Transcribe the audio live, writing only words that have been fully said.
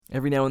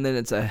every now and then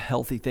it's a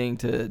healthy thing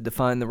to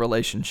define the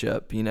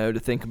relationship, to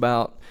think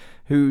about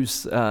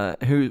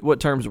what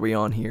terms are we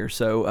on here.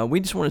 So we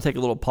just want to take a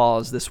little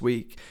pause this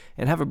week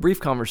and have a brief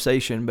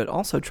conversation, but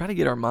also try to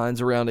get our minds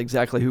around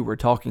exactly who we're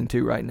talking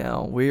to right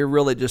now. We're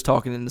really just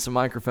talking into some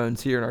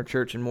microphones here in our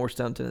church in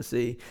Morristown,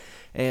 Tennessee.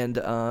 And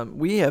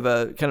we have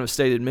a kind of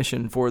stated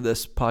mission for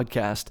this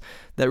podcast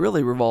that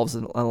really revolves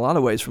in a lot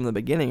of ways from the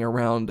beginning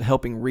around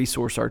helping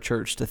resource our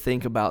church to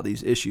think about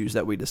these issues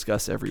that we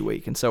discuss every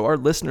week. And so our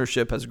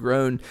listenership has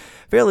grown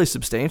fairly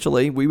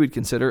substantially, we would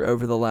consider,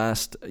 over the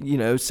last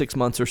 6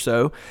 months or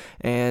so.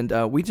 And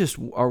we just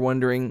are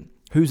wondering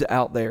who's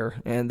out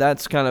there, and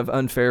that's kind of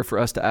unfair for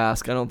us to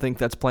ask. I don't think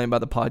that's playing by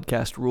the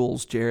podcast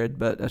rules, Jared,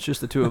 but that's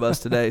just the two of us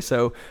today,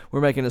 so we're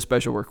making a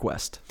special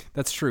request.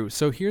 That's true.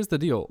 So here's the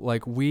deal.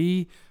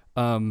 We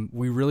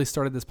really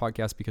started this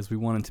podcast because we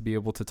wanted to be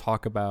able to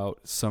talk about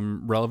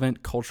some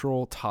relevant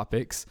cultural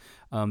topics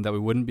that we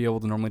wouldn't be able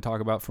to normally talk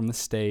about from the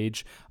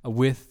stage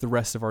with the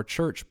rest of our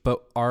church,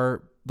 but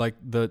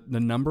the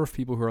number of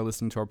people who are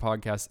listening to our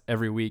podcast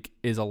every week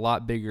is a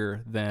lot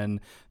bigger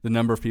than the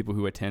number of people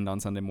who attend on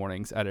Sunday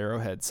mornings at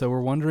Arrowhead. So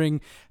we're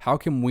wondering, how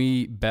can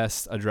we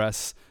best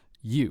address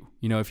you?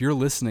 If you're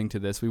listening to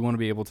this, we want to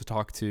be able to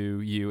talk to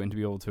you and to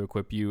be able to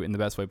equip you in the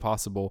best way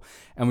possible.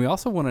 And we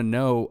also want to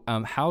know,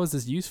 how is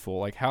this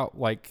useful?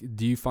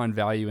 Do you find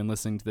value in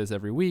listening to this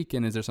every week?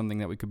 And is there something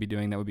that we could be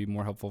doing that would be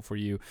more helpful for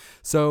you?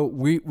 So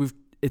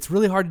it's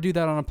really hard to do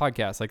that on a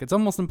podcast. It's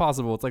almost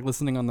impossible. It's like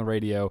listening on the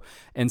radio.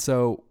 And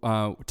so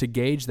to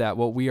gauge that,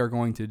 what we are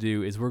going to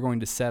do is we're going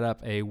to set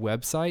up a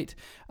website.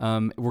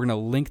 We're going to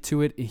link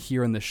to it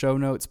here in the show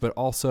notes, but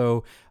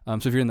also, so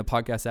if you're in the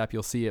podcast app,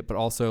 you'll see it. But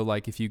also,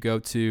 if you go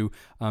to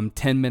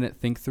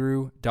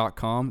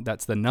 10minutethinkthrough.com,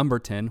 that's the number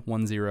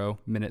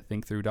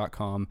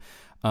 10minutethinkthrough.com.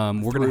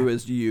 Through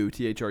is you,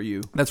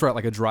 THRU. That's right,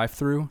 like a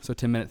drive-through, so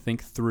 10-minute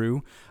think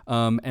through.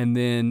 And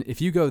then if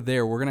you go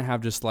there, we're going to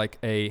have just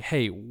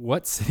hey,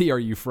 what city are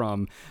you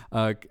from?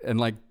 And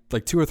like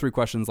 2 or 3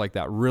 questions like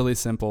that, really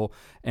simple.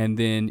 And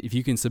then if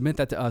you can submit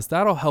that to us,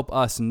 that'll help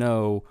us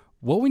know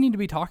what we need to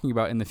be talking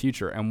about in the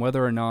future and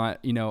whether or not,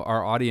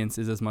 our audience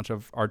is as much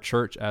of our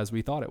church as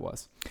we thought it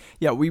was.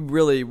 Yeah, we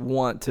really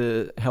want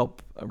to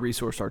help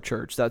resource our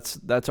church.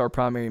 That's our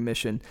primary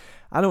mission.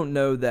 I don't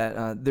know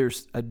that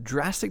there's a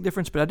drastic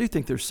difference, but I do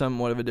think there's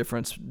somewhat of a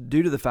difference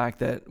due to the fact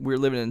that we're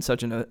living in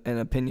such an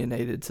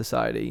opinionated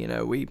society.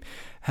 We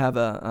have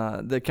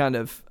the kind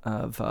of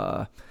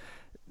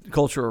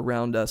culture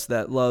around us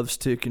that loves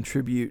to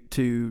contribute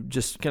to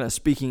just kind of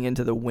speaking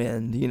into the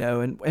wind,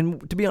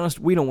 and to be honest,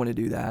 we don't want to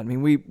do that. I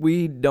mean,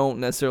 we don't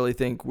necessarily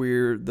think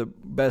we're the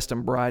best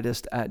and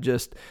brightest at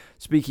just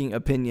speaking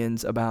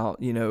opinions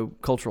about,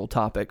 cultural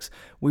topics.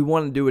 We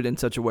want to do it in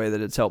such a way that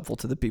it's helpful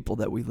to the people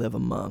that we live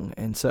among.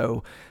 And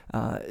so,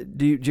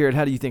 Jared,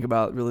 how do you think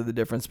about really the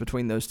difference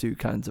between those two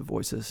kinds of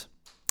voices?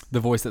 The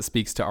voice that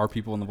speaks to our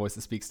people and the voice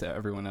that speaks to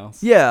everyone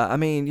else. Yeah, I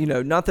mean,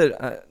 not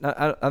that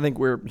I think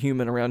we're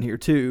human around here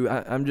too.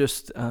 I'm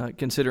just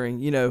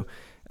considering,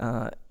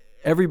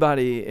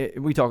 everybody,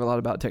 we talk a lot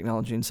about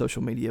technology and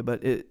social media,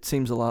 but it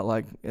seems a lot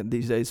like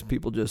these days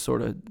people just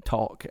sort of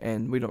talk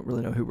and we don't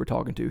really know who we're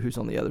talking to, who's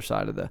on the other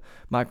side of the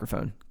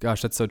microphone.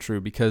 Gosh, that's so true,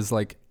 because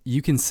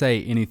you can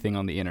say anything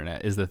on the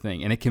internet is the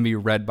thing, and it can be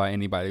read by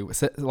anybody.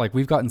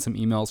 We've gotten some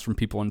emails from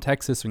people in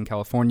Texas and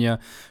California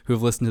who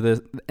have listened to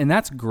this, and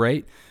that's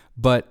great,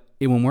 but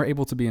when we're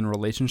able to be in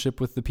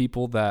relationship with the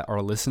people that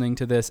are listening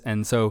to this,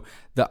 and so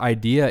the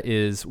idea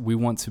is we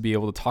want to be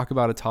able to talk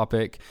about a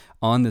topic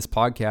on this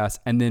podcast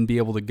and then be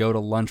able to go to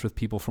lunch with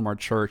people from our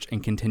church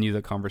and continue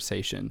the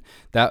conversation.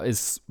 That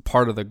is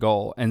part of the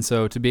goal. And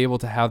so to be able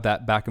to have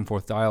that back and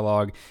forth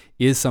dialogue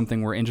is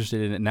something we're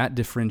interested in, and that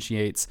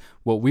differentiates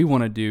what we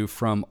want to do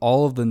from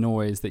all of the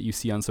noise that you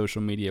see on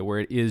social media where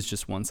it is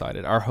just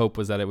one-sided. Our hope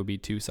was that it would be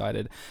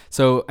two-sided.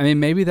 So, I mean,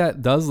 maybe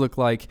that does look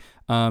like,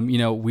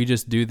 we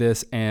just do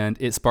this and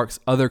it sparks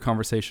other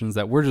conversations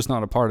that we're just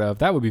not a part of.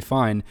 That would be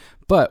fine,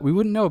 but we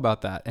wouldn't know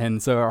about that.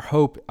 And so our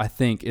hope, I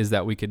think, is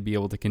that we could be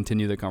able to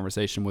continue the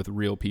conversation with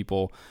real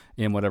people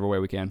in whatever way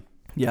we can.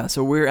 Yeah,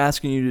 so we're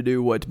asking you to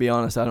do what, to be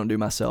honest, I don't do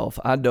myself.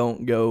 I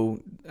don't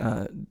go,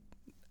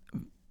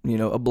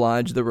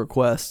 oblige the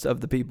requests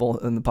of the people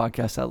in the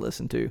podcast I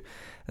listen to.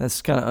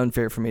 That's kind of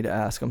unfair for me to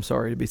ask. I'm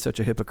sorry to be such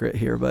a hypocrite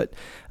here, but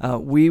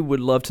we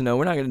would love to know.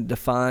 We're not going to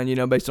define,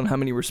 based on how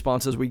many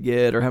responses we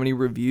get or how many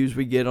reviews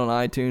we get on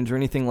iTunes or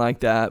anything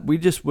like that. We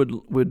just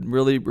would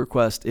really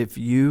request, if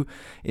you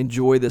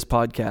enjoy this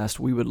podcast,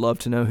 we would love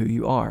to know who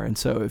you are. And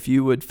so if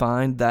you would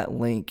find that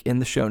link in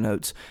the show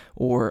notes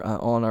or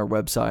on our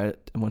website,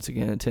 once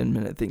again, at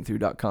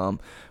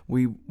 10minutethinkthrough.com,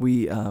 we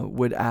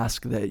would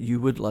ask that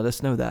you would let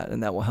us know that,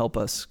 and that will help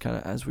us kind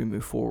of as we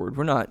move forward.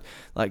 We're not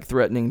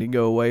threatening to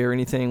go away or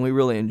anything. We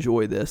really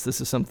enjoy this. This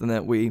is something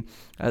that we,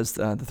 as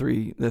the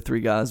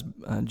three guys,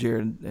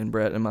 Jared and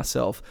Brett and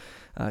myself,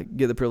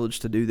 get the privilege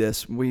to do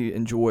this. We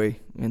enjoy,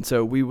 and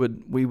so we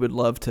would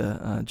love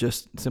to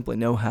just simply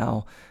know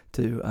how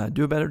to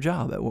do a better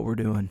job at what we're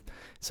doing.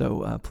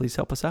 So please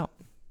help us out.